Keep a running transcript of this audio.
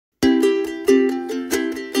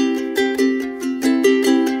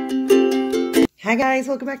Hi guys,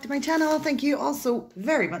 welcome back to my channel. Thank you all so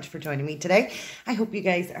very much for joining me today. I hope you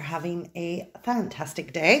guys are having a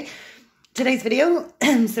fantastic day. Today's video,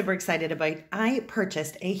 I'm super excited about. I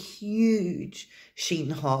purchased a huge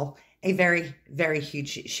Shein haul, a very, very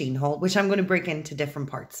huge Shein haul, which I'm going to break into different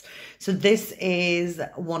parts. So this is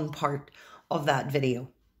one part of that video.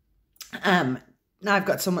 Now I've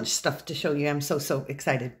got so much stuff to show you. I'm so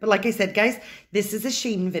excited. But like I said, guys, this is a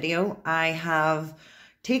Shein video. I have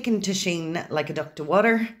taken to Shein like a duck to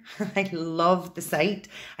water. I love the site.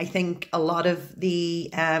 I think a lot of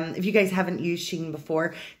the, if you guys haven't used Shein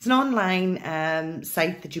before, it's an online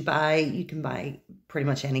site that you buy. You can buy pretty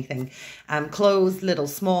much anything. Clothes, little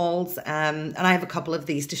smalls. And I have a couple of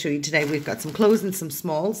these to show you today. We've got some clothes and some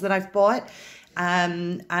smalls that I've bought.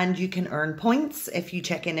 And you can earn points if you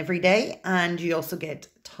check in every day. And you also get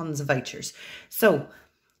tons of vouchers. So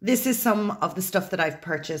this is some of the stuff that I've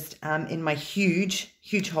purchased in my huge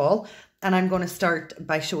haul. And I'm going to start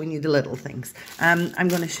by showing you the little things. I'm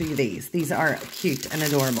going to show you these. These are cute and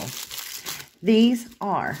adorable. These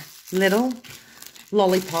are little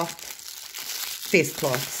lollipop face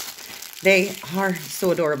cloths. They are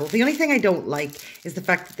so adorable. The only thing I don't like is the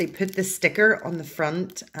fact that they put the sticker on the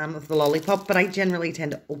front of the lollipop, but I generally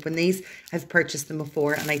tend to open these. I've purchased them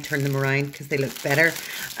before and I turn them around because they look better.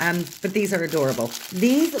 But these are adorable.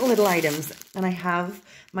 These little items, and I have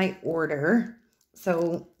my order.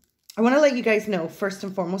 So I want to let you guys know, first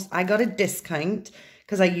and foremost, I got a discount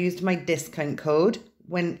because I used my discount code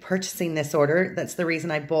when purchasing this order. That's the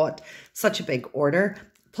reason I bought such a big order.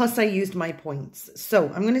 Plus, I used my points. So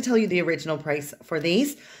I'm going to tell you the original price for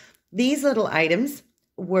these. These little items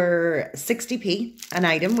were 60p an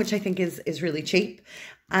item, which I think is really cheap.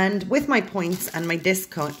 And with my points and my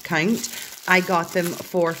discount, I got them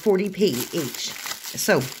for 40p each.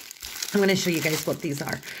 So I'm going to show you guys what these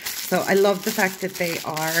are. So I love the fact that they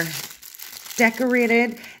are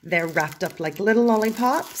decorated. They're wrapped up like little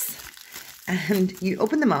lollipops. And you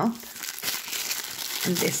open them up.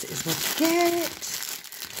 And this is what you get.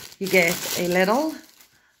 You get a little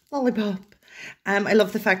lollipop. I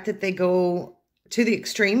love the fact that they go to the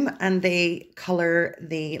extreme and they color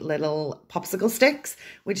the little popsicle sticks,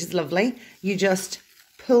 which is lovely. You just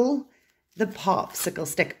pull the popsicle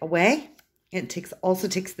stick away. It also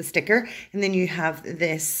takes the sticker. And then you have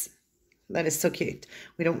this, that is so cute.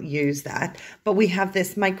 We don't use that, but we have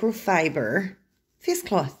this microfiber face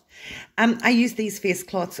cloth. I use these face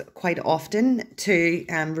cloths quite often to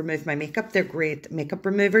remove my makeup. They're great makeup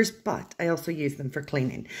removers, but I also use them for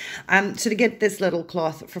cleaning. So to get this little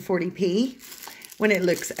cloth for 40p, when it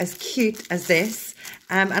looks as cute as this,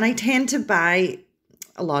 and I tend to buy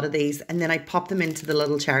a lot of these and then I pop them into the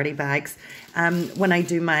little charity bags when I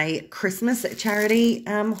do my Christmas charity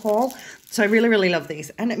haul. So I really love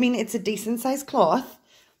these. And I mean, it's a decent sized cloth.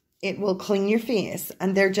 It will clean your face,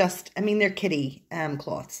 and they're just, I mean, they're kitty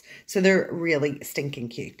cloths. So they're really stinking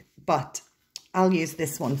cute, but I'll use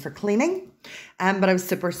this one for cleaning. But I was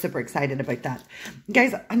super excited about that.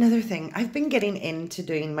 Guys, another thing, I've been getting into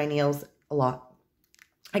doing my nails a lot.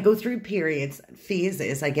 I go through periods,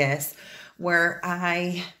 phases, I guess, where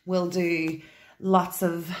I will do lots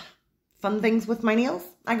of fun things with my nails.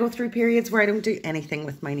 I go through periods where I don't do anything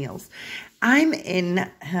with my nails. I'm in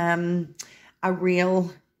a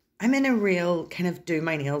real kind of do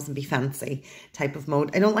my nails and be fancy type of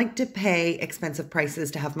mode. I don't like to pay expensive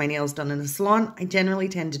prices to have my nails done in a salon. I generally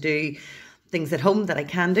tend to do things at home that I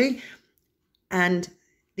can do. And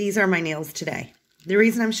these are my nails today. The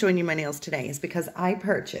reason I'm showing you my nails today is because I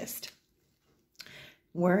purchased,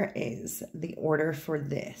 where is the order for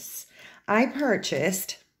this? I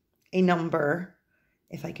purchased a number,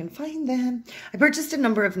 if I can find them. I purchased a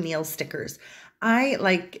number of nail stickers. I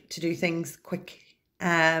like to do things quick.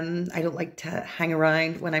 I don't like to hang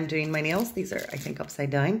around when I'm doing my nails. These are, I think, upside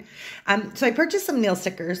down. So I purchased some nail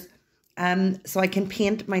stickers so I can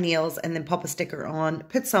paint my nails and then pop a sticker on,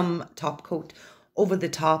 put some top coat over the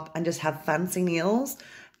top and just have fancy nails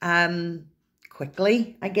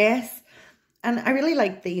quickly, I guess. And I really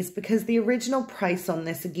like these because the original price on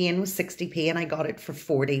this, again, was 60p and I got it for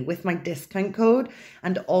 40 with my discount code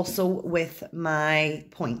and also with my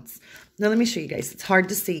points. Now, let me show you guys. It's hard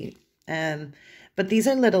to see. But these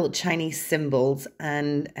are little Chinese symbols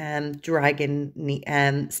and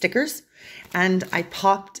dragon stickers. And I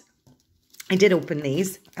did open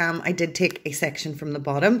these. I did take a section from the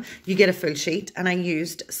bottom. You get a full sheet. And I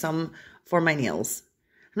used some for my nails.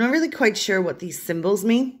 I'm not really quite sure what these symbols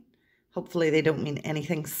mean. Hopefully they don't mean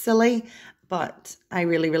anything silly. But I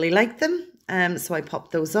really like them. So I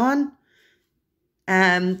popped those on.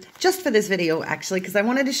 just for this video actually, because I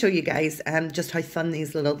wanted to show you guys just how fun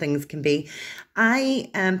these little things can be. I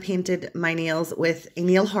painted my nails with a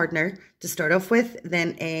nail hardener to start off with,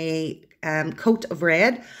 then a coat of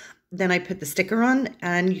red. Then I put the sticker on,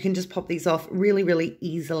 and you can just pop these off really, really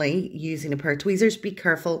easily using a pair of tweezers. Be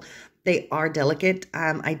careful, they are delicate.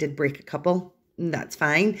 I did break a couple, and that's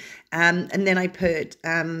fine. And then I put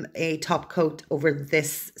a top coat over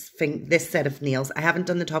this set of nails. I haven't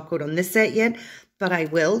done the top coat on this set yet, but I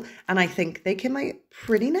will, and I think they came out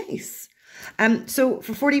pretty nice. So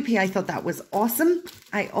for 40p, I thought that was awesome.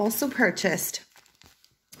 I also purchased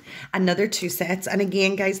another 2 sets, and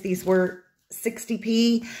again, guys, these were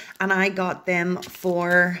 60p, and I got them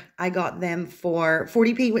for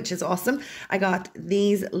 40p, which is awesome. I got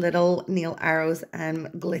these little nail arrows and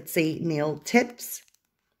glitzy nail tips,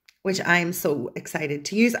 which I'm so excited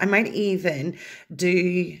to use. I might even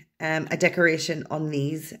do a decoration on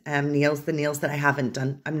these nails, the nails that I haven't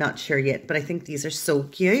done. I'm not sure yet, but I think these are so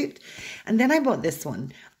cute. And then I bought this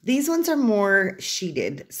one. These ones are more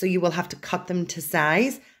sheeted, so you will have to cut them to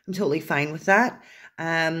size. I'm totally fine with that.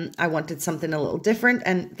 I wanted something a little different,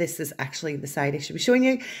 and this is actually the side I should be showing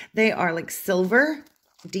you. They are like silver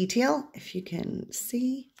detail, if you can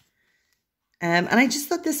see. And I just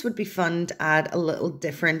thought this would be fun to add a little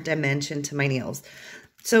different dimension to my nails.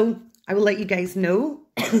 So I will let you guys know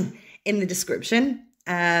in the description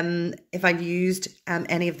if I've used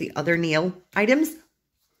any of the other nail items,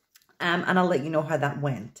 and I'll let you know how that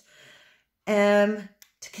went. To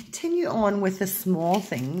continue on with the small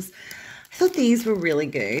things, I thought these were really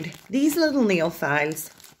good. These little nail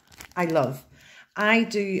files, I love. I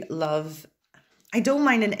do love, I don't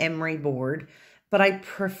mind an emery board, but I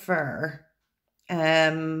prefer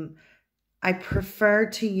to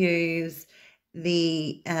use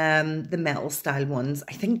the metal style ones.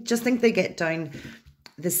 I just think they get down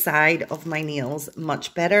the side of my nails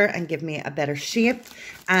much better and give me a better shape.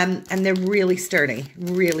 And they're really sturdy,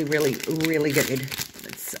 really, really, really good.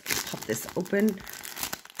 Let's pop this open.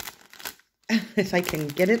 If I can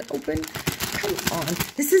get it open. Come on.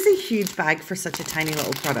 This is a huge bag for such a tiny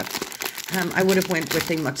little product. I would have went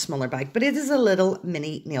with a much smaller bag, but it is a little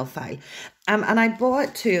mini nail file. And I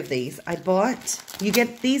bought 2 of these.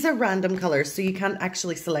 These are random colors, so you can't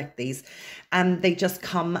actually select these. They just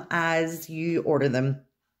come as you order them.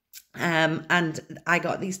 And I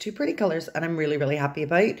got these 2 pretty colors, and I'm really, really happy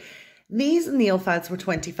about. These nail files were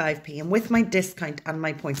 25p, and with my discount and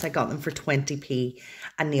my points, I got them for 20p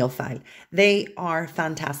a nail file. They are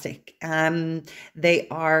fantastic. They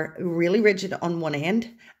are really rigid on one end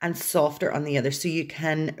and softer on the other, so you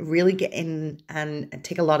can really get in and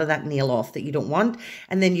take a lot of that nail off that you don't want,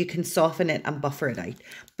 and then you can soften it and buffer it out.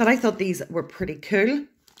 But I thought these were pretty cool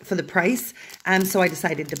for the price, and so I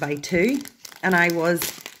decided to buy 2, and I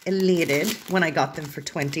was elated when I got them for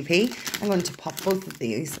 20p. I'm going to pop both of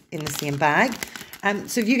these in the same bag.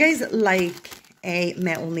 So if you guys like a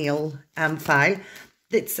metal nail file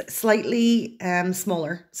that's slightly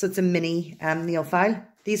smaller, so it's a mini nail file,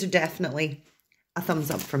 these are definitely a thumbs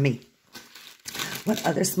up for me. What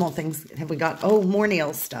other small things have we got? Oh, more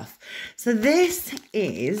nail stuff. So this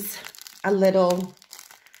is a little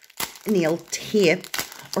nail tape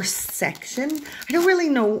or section. I don't really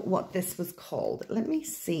know what this was called. Let me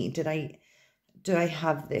see. Do I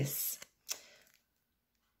have this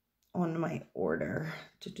on my order?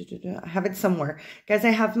 I have it somewhere. Guys,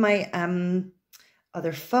 I have my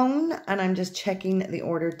other phone, and I'm just checking the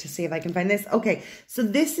order to see if I can find this. Okay, so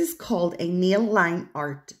this is called a nail line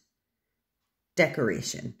art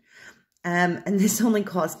decoration. And this only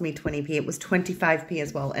cost me 20p. It was 25p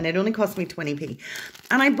as well, and it only cost me 20p.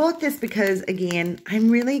 And I bought this because, again, I'm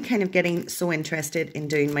really kind of getting so interested in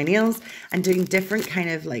doing my nails and doing different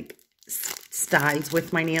kind of like styles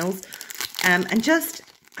with my nails. And just,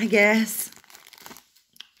 I guess,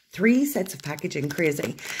 3 sets of packaging,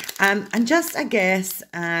 crazy. And just, I guess,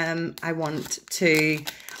 I want to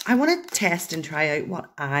test and try out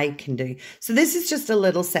what I can do. So this is just a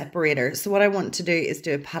little separator. So what I want to do is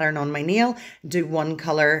do a pattern on my nail, do one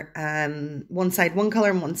color, one side one color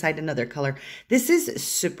and one side another color. This is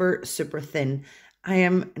super, super thin. I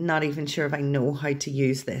am not even sure if I know how to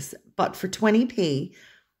use this, but for 20p,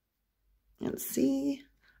 let's see,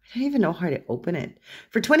 I don't even know how to open it.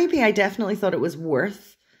 For 20p, I definitely thought it was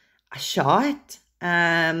worth a shot.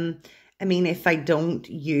 I mean, if I don't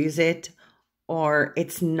use it, or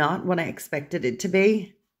it's not what I expected it to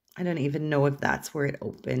be, I don't even know if that's where it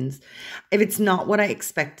opens. If it's not what I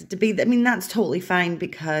expected it to be, I mean, that's totally fine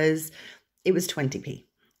because it was 20p.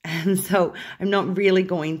 And so I'm not really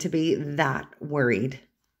going to be that worried.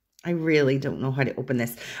 I really don't know how to open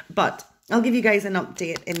this, but I'll give you guys an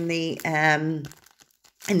update in the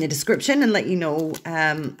in the description and let you know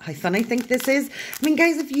how fun I think this is. I mean,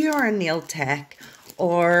 guys, if you are a nail tech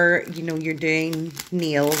or, you know, you're doing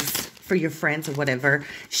nails for your friends or whatever,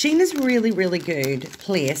 Shein is really, really good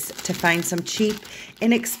place to find some cheap,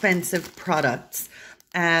 inexpensive products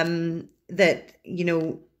that, you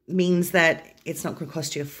know, means that it's not going to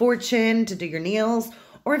cost you a fortune to do your nails,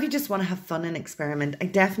 or if you just want to have fun and experiment. I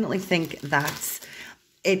definitely think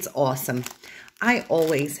it's awesome. I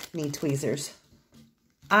always need tweezers.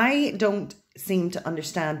 I don't seem to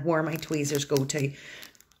understand where my tweezers go to.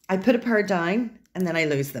 I put a pair down and then I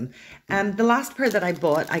lose them. The last pair that I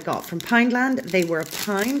bought, I got from Poundland. They were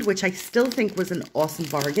 £1, which I still think was an awesome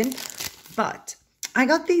bargain. But I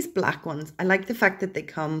got these black ones. I like the fact that they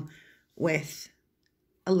come with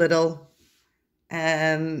a little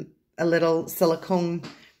silicone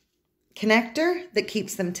connector that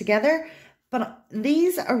keeps them together. But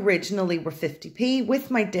these originally were 50p.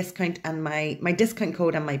 With my discount and my discount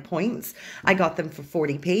code and my points, I got them for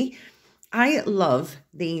 40p. I love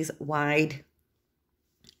these wide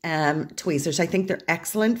tweezers. I think they're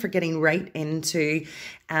excellent for getting right into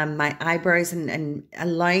my eyebrows and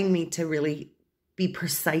allowing me to really be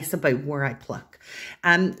precise about where I pluck.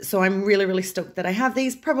 So I'm really, really stoked that I have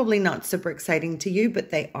these. Probably not super exciting to you,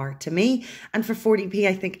 but they are to me. And for 40p,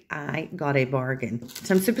 I think I got a bargain.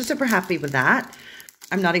 So I'm super, super happy with that.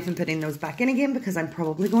 I'm not even putting those back in again because I'm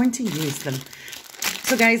probably going to use them.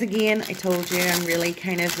 So guys, again, I told you I'm really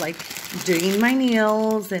kind of like doing my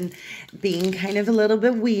nails and being kind of a little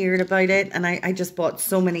bit weird about it. And I just bought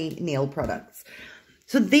so many nail products.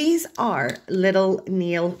 So these are little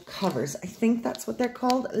nail covers. I think that's what they're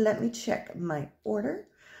called. Let me check my order.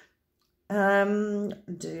 Do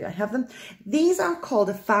I have them? These are called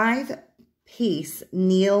a 5-piece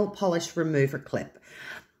nail polish remover clip.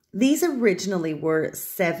 These originally were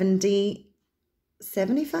 75p.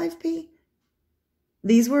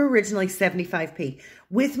 These were originally 75p.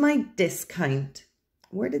 With my discount,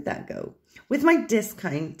 where did that go? With my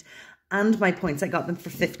discount and my points, I got them for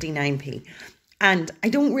 59p. And I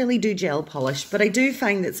don't really do gel polish, but I do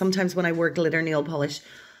find that sometimes when I wear glitter nail polish,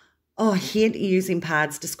 oh, I hate using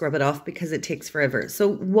pads to scrub it off because it takes forever.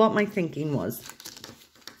 So what my thinking was,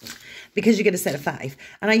 because you get a set of 5,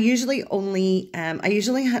 and I usually only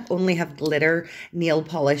have glitter nail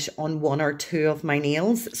polish on 1 or 2 of my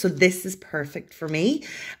nails, so this is perfect for me.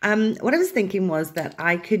 What I was thinking was that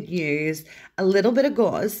I could use a little bit of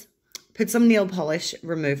gauze, put some nail polish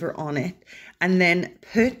remover on it, and then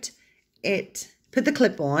put the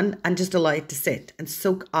clip on and just allow it to sit and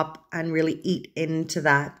soak up and really eat into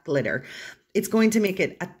that glitter. It's going to make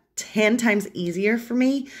it 10 times easier for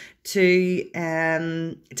me to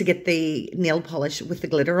get the nail polish with the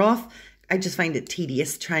glitter off. I just find it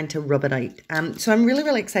tedious trying to rub it out. So I'm really,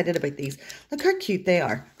 really excited about these. Look how cute they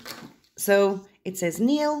are. So it says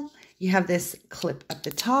nail. You have this clip at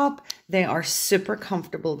the top. They are super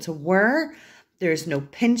comfortable to wear. There's no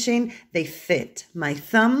pinching. They fit my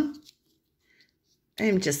thumb.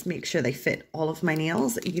 And just make sure they fit all of my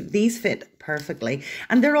nails. These fit perfectly.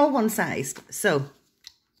 And they're all one-sized. So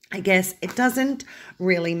I guess it doesn't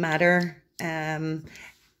really matter.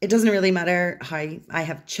 It doesn't really matter how I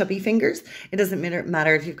have chubby fingers. It doesn't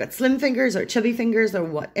matter if you've got slim fingers or chubby fingers or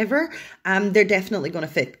whatever. They're definitely going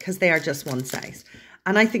to fit because they are just one size.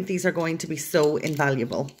 And I think these are going to be so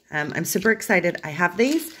invaluable. I'm super excited. I have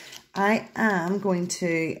these. I am going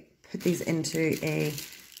to put these into a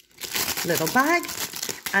little bag,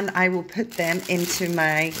 and I will put them into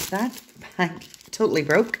that bag totally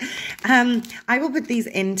broke. I will put these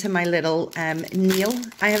into my little nail.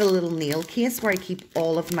 I have a little nail case where I keep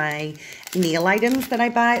all of my nail items that I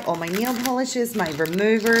buy, all my nail polishes, my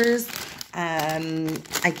removers.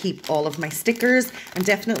 I keep all of my stickers. I'm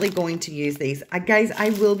definitely going to use these. Guys,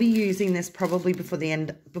 I will be using this probably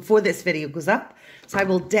before this video goes up. So I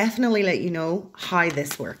will definitely let you know how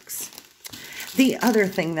this works. The other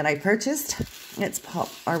thing that I purchased, let's pop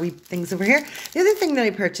our wee things over here. The other thing that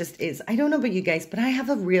I purchased is, I don't know about you guys, but I have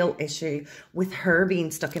a real issue with hair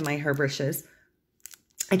being stuck in my hairbrushes.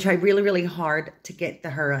 I try really, really hard to get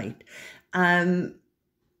the hair out. And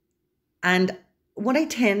what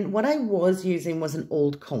I was using was an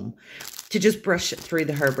old comb to just brush through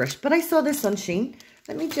the hairbrush. But I saw this on Shein.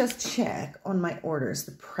 Let me just check on my orders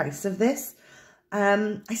the price of this.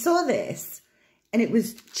 I saw this and it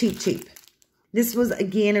was cheap. This was,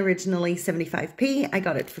 again, originally 75p. I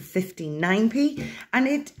got it for 59p. And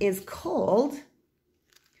it is called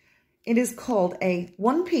a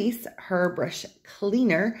one-piece hairbrush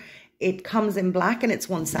cleaner. It comes in black and it's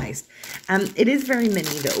one-sized. It is very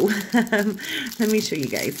mini, though. Let me show you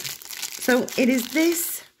guys. So it is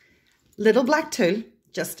this little black tool.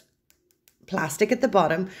 Just plastic at the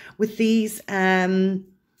bottom with these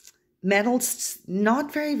metals,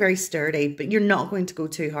 not very, very sturdy, but you're not going to go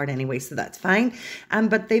too hard anyway, so that's fine.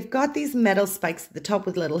 But they've got these metal spikes at the top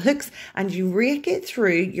with little hooks, and you rake it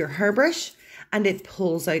through your hairbrush and it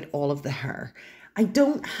pulls out all of the hair. I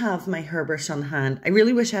don't have my hairbrush on hand. I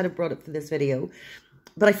really wish I had brought it for this video,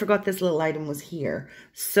 but I forgot this little item was here.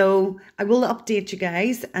 So I will update you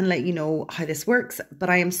guys and let you know how this works, but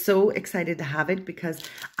I am so excited to have it because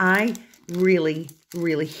I really,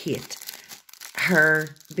 really hate hair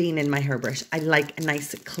being in my hairbrush. I like a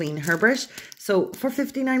nice clean hairbrush. So for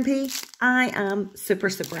 59p, I am super,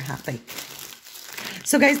 super happy.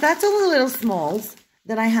 So guys, that's all the little smalls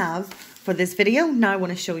that I have for this video. Now I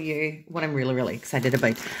want to show you what I'm really, really excited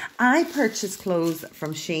about. I purchase clothes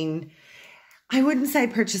from Shein. I wouldn't say I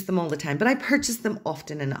purchase them all the time, but I purchase them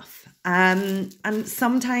often enough. And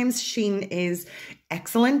sometimes Shein is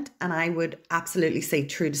excellent, and I would absolutely say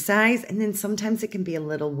true to size. And then sometimes it can be a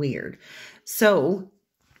little weird. So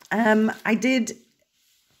I did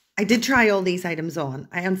try all these items on.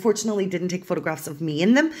 I unfortunately didn't take photographs of me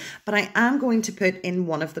in them, but I am going to put in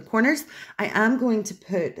one of the corners. I am going to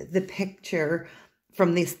put the picture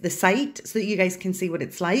from the site so that you guys can see what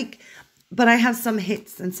it's like. But I have some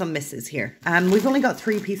hits and some misses here. We've only got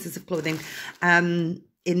 3 pieces of clothing in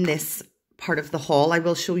this part of the haul. I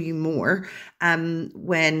will show you more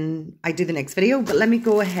when I do the next video. But let me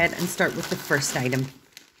go ahead and start with the first item.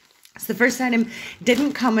 So the first item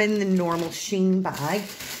didn't come in the normal Shein bag.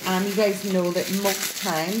 You guys know that most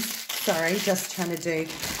times, sorry, just trying to do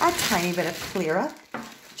a tiny bit of clear up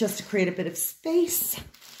just to create a bit of space.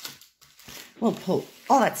 We'll pull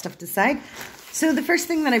all that stuff to the side. So the first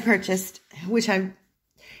thing that I purchased, which I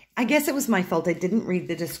guess it was my fault, I didn't read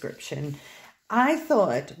the description. I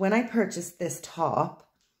thought when I purchased this top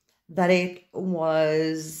that it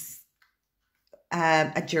was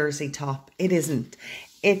a jersey top. It isn't.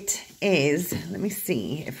 It is, let me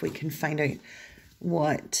see if we can find out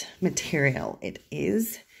what material it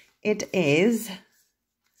is. It is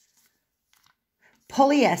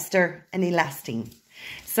polyester and elastane.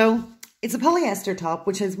 So it's a polyester top,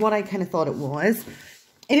 which is what I kind of thought it was.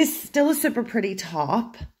 It is still a super pretty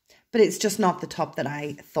top, but it's just not the top that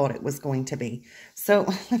I thought it was going to be. So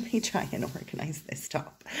let me try and organize this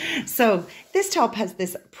top. So this top has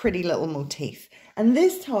this pretty little motif. And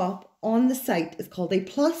this top on the site is called a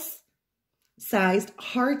plus-sized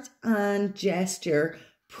heart and gesture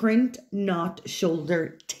print knot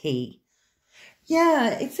shoulder tee.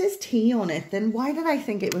 Yeah, it says tee on it. Then why did I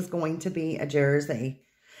think it was going to be a jersey?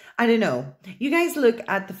 I don't know. You guys look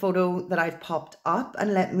at the photo that I've popped up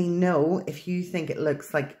and let me know if you think it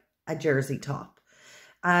looks like a jersey top.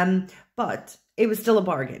 But it was still a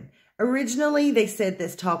bargain. Originally, they said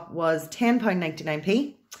this top was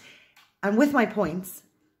 £10.99p. And with my points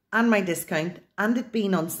and my discount and it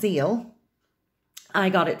being on sale, I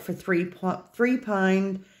got it for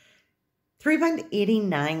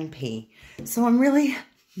 £3.89p. So I'm really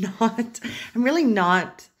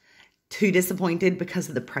not too disappointed because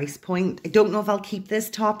of the price point. I don't know if I'll keep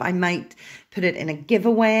this top. I might put it in a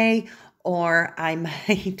giveaway, or I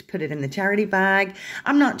might put it in the charity bag.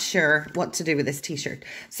 I'm not sure what to do with this t-shirt.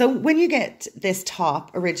 So when you get this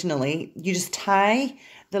top originally, you just tie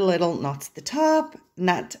the little knots at the top, and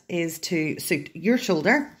that is to suit your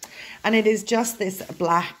shoulder. And it is just this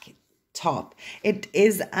black top. It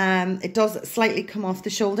is, it does slightly come off the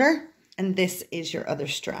shoulder, and this is your other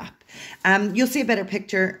strap. You'll see a better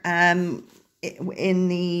picture in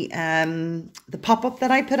the pop-up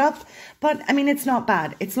that I put up, but I mean, it's not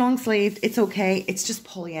bad. It's long sleeved, it's okay. It's just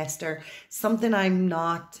polyester, something I'm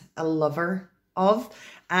not a lover of.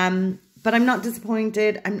 But I'm not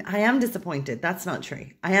disappointed. I am disappointed. That's not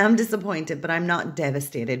true. I am disappointed, but I'm not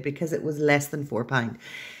devastated because it was less than £4.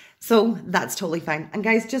 So that's totally fine. And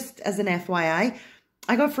guys, just as an FYI,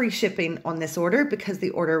 I got free shipping on this order because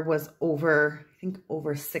the order was over, I think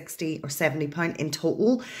over £60 or £70 in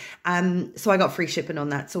total. So I got free shipping on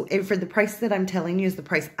that. So for the price that I'm telling you is the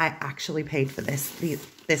price I actually paid for this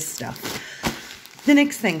stuff. The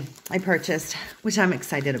next thing I purchased, which I'm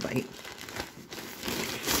excited about,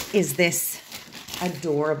 is this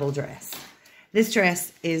adorable dress. This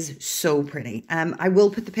dress is so pretty. I will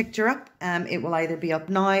put the picture up. It will either be up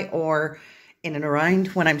now or in and around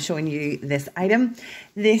when I'm showing you this item.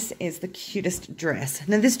 This is the cutest dress.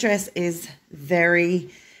 Now this dress is very,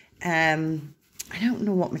 I don't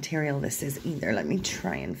know what material this is either. Let me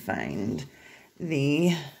try and find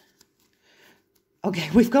the, okay,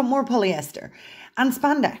 we've got more polyester and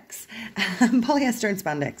spandex. Polyester and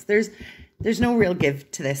spandex. There's no real give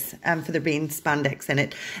to this for there being spandex in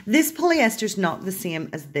it. This polyester is not the same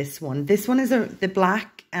as this one. This one is the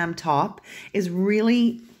black top is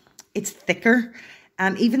really, it's thicker.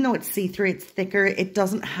 Even though it's see-through, it's thicker. It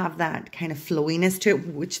doesn't have that kind of flowiness to it,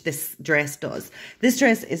 which this dress does. This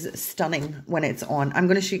dress is stunning when it's on. I'm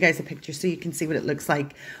going to show you guys a picture so you can see what it looks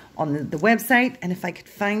like on the website. And if I could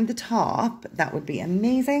find the top, that would be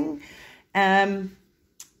amazing.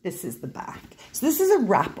 This is the back. So this is a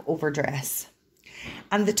wrap over dress.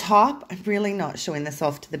 And the top, I'm really not showing this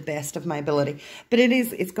off to the best of my ability, but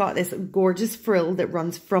it's got this gorgeous frill that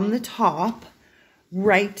runs from the top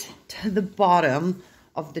right to the bottom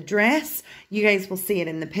of the dress. You guys will see it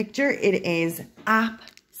in the picture. It is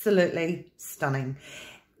absolutely stunning.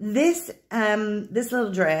 This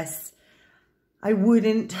little dress, I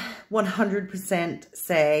wouldn't 100%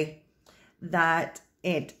 say that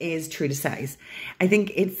it is true to size. I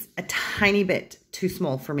think it's a tiny bit too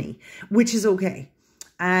small for me, which is okay.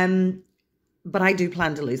 But I do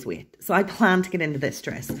plan to lose weight. So I plan to get into this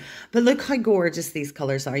dress. But look how gorgeous these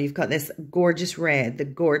colors are. You've got this gorgeous red, the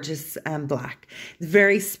gorgeous black,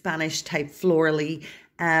 very Spanish type florally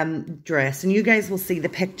dress. And you guys will see the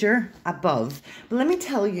picture above. But let me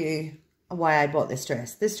tell you why I bought this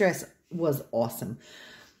dress. This dress was awesome.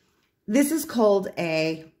 This is called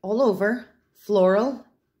a all over floral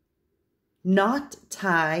knot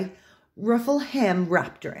tie ruffle hem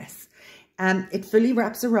wrap dress. It fully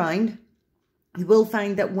wraps around. You will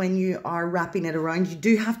find that when you are wrapping it around, you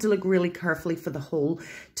do have to look really carefully for the hole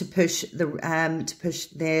to push the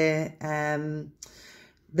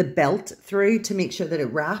belt through to make sure that it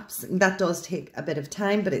wraps. And that does take a bit of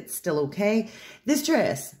time, but it's still okay. This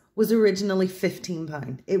dress was originally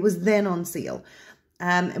 £15. It was then on sale.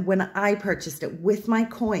 When I purchased it with my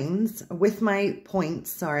coins, with my points,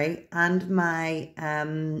 sorry, and my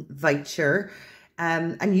voucher.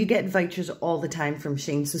 And you get vouchers all the time from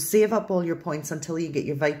Shein. So save up all your points until you get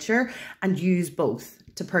your voucher and use both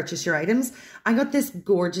to purchase your items. I got this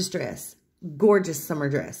gorgeous dress, gorgeous summer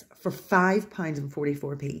dress for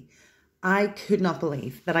 £5.44. I could not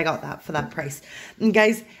believe that I got that for that price. And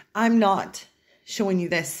guys, I'm not showing you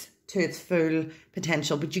this to its full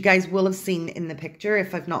potential, but you guys will have seen in the picture,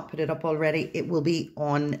 if I've not put it up already, it will be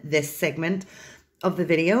on this segment of the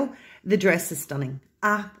video. The dress is stunning,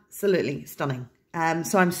 absolutely stunning.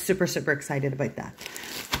 So I'm super, super excited about that.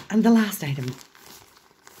 And the last item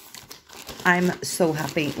I'm so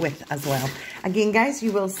happy with as well. Again, guys,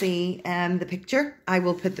 you will see the picture. I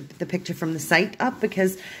will put the picture from the site up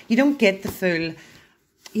because you don't get the full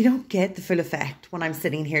effect when I'm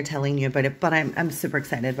sitting here telling you about it, but I'm super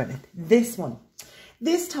excited about it. This one,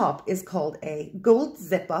 this top is called a gold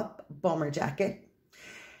zip up bomber jacket.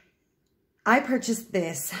 I purchased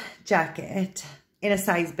this jacket in a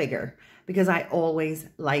size bigger because I always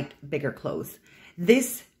like bigger clothes.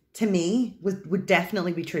 This, to me, would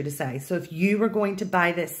definitely be true to size. So if you were going to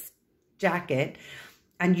buy this jacket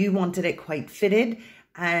and you wanted it quite fitted,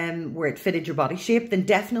 where it fitted your body shape, then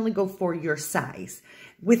definitely go for your size.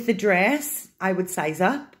 With the dress, I would size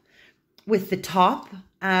up. With the top,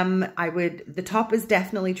 the top is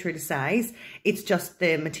definitely true to size. It's just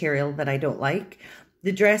the material that I don't like.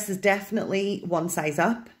 The dress is definitely one size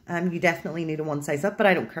up. You definitely need a one size up, but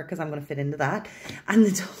I don't care because I'm going to fit into that. And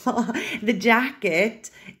the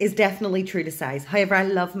jacket is definitely true to size. However, I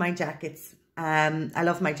love my jackets. I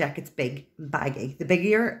love my jackets big, baggy. The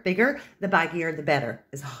bigger, the baggier, the better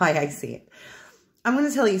is how I see it. I'm going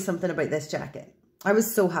to tell you something about this jacket. I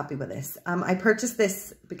was so happy with this. I purchased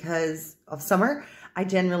this because of summer. I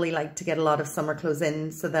generally like to get a lot of summer clothes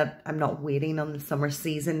in so that I'm not waiting on the summer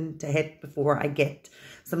season to hit before I get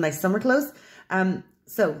some nice summer clothes.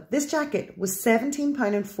 So this jacket was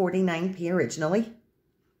 £17.49 originally.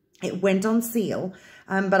 It went on sale,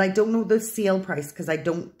 but I don't know the sale price because I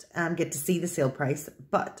don't get to see the sale price.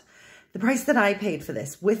 But the price that I paid for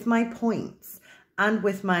this with my points and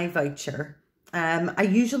with my voucher, I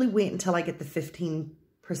usually wait until I get the 15%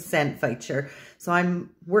 voucher. So I'm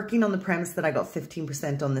working on the premise that I got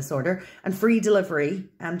 15% on this order and free delivery.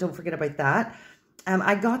 Don't forget about that.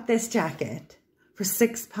 I got this jacket for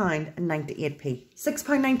 £6.98.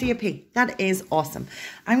 £6.98. That is awesome.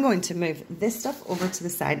 I'm going to move this stuff over to the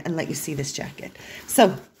side and let you see this jacket.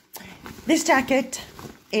 So this jacket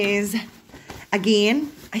is,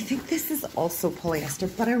 again, I think this is also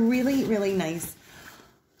polyester, but a really, really nice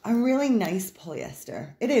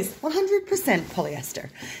polyester. It is 100% polyester.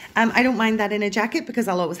 I don't mind that in a jacket because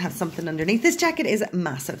I'll always have something underneath. This jacket is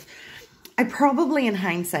massive. I probably, in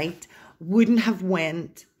hindsight, wouldn't have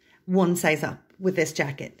went one size up with this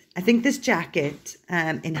jacket. I think this jacket,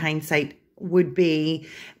 in hindsight, would be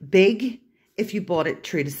big if you bought it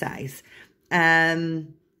true to size. Now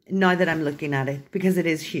that I'm looking at it, because it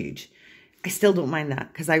is huge. I still don't mind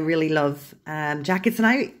that because I really love jackets. And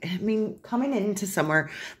I mean, coming into summer,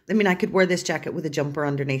 I mean, I could wear this jacket with a jumper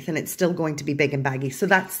underneath and it's still going to be big and baggy. So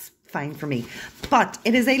that's fine for me. But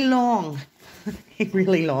it is a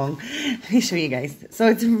really long, let me show you guys. So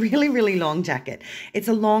it's a really, really long jacket. It's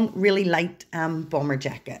a long, really light bomber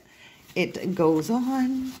jacket. It goes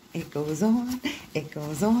on, it goes on, it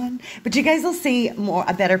goes on. But you guys will see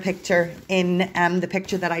a better picture in the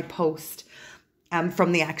picture that I post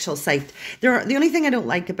from the actual site. The only thing I don't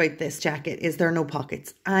like about this jacket is there are no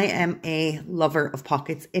pockets. I am a lover of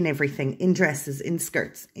pockets in everything, in dresses, in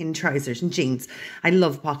skirts, in trousers, and jeans. I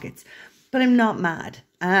love pockets, but I'm not mad.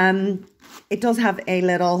 It does have a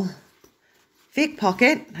little fake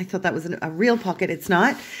pocket. I thought that was a real pocket. It's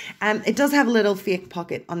not. It does have a little fake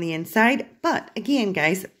pocket on the inside. But again,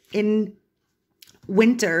 guys, in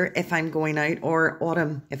winter, if I'm going out, or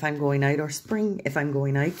autumn, if I'm going out, or spring, if I'm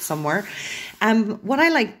going out somewhere, what I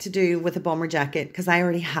like to do with a bomber jacket, because I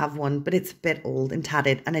already have one, but it's a bit old and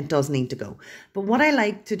tatted and it does need to go. But what I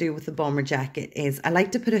like to do with the bomber jacket is I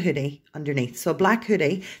like to put a hoodie underneath. So a black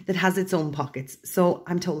hoodie that has its own pockets. So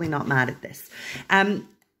I'm totally not mad at this.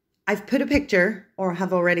 I've put a picture, or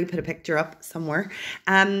have already put a picture up somewhere,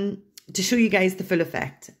 to show you guys the full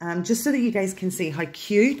effect. Just so that you guys can see how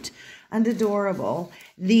cute and adorable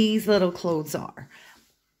these little clothes are.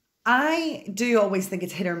 I do always think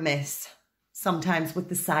it's hit or miss sometimes with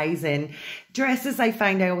the sizing. Dresses, I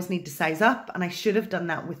find I always need to size up, and I should have done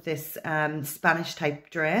that with this Spanish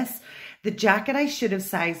type dress. The jacket I should have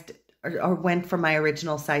sized or went for my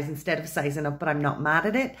original size instead of sizing up, but I'm not mad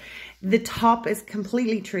at it. The top is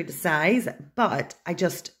completely true to size, but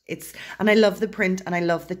and I love the print and I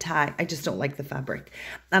love the tie. I just don't like the fabric,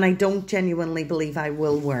 and I don't genuinely believe I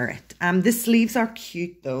will wear it. The sleeves are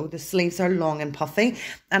cute though. The sleeves are long and puffy,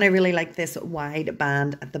 and I really like this wide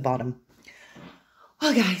band at the bottom.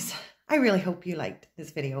 Well, guys, I really hope you liked this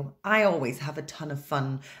video. I always have a ton of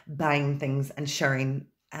fun buying things and sharing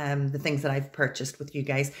the things that I've purchased with you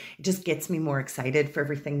guys. It just gets me more excited for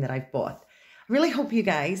everything that I've bought. I really hope you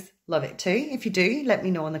guys love it too. If you do, let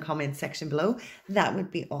me know in the comments section below. That would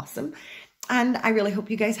be awesome. And I really hope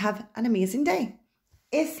you guys have an amazing day.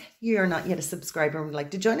 If you're not yet a subscriber and would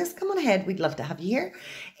like to join us, come on ahead. We'd love to have you here.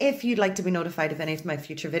 If you'd like to be notified of any of my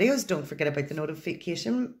future videos, don't forget about the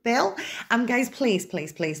notification bell. Guys, please,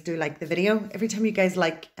 please, please do like the video. Every time you guys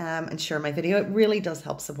like and share my video, it really does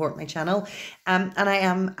help support my channel. And I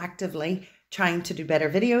am actively trying to do better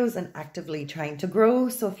videos and actively trying to grow.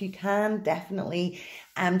 So if you can, definitely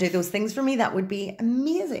do those things for me, that would be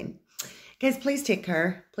amazing. Guys, please take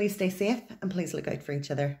care. Please stay safe and please look out for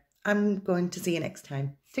each other. I'm going to see you next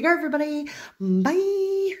time. Take care, everybody. Bye.